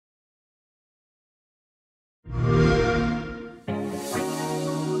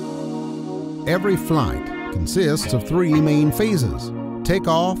Every flight consists of 3 main phases: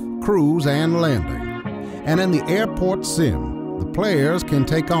 takeoff, cruise, and landing. And in the AirportSim, the players can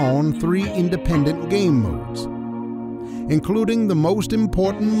take on 3 independent game modes, including the most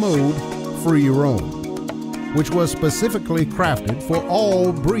important mode, free roam, which was specifically crafted for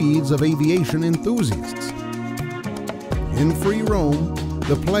all breeds of aviation enthusiasts. In free roam,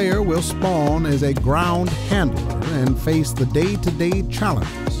 the player will spawn as a ground handler and face the day-to-day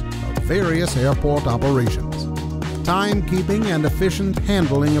challenges of various airport operations. Timekeeping and efficient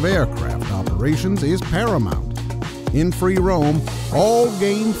handling of aircraft operations is paramount. In free roam, all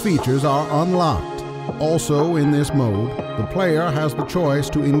game features are unlocked. Also in this mode, the player has the choice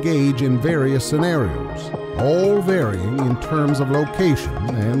to engage in various scenarios, all varying in terms of location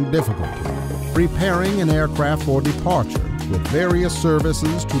and difficulty. Preparing an aircraft for departure with various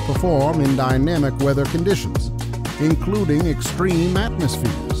services to perform in dynamic weather conditions, including extreme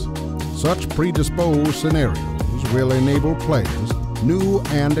atmospheres. Such predisposed scenarios will enable players, new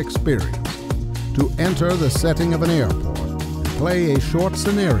and experienced, to enter the setting of an airport and play a short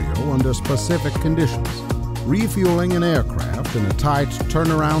scenario under specific conditions, refueling an aircraft in a tight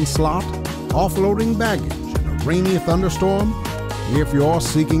turnaround slot, offloading baggage in a rainy thunderstorm. If you're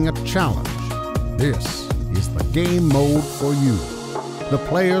seeking a challenge, this is the game mode for you. The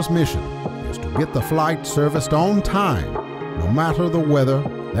player's mission is to get the flight serviced on time, no matter the weather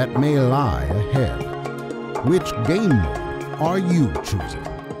that may lie ahead. Which game mode are you choosing?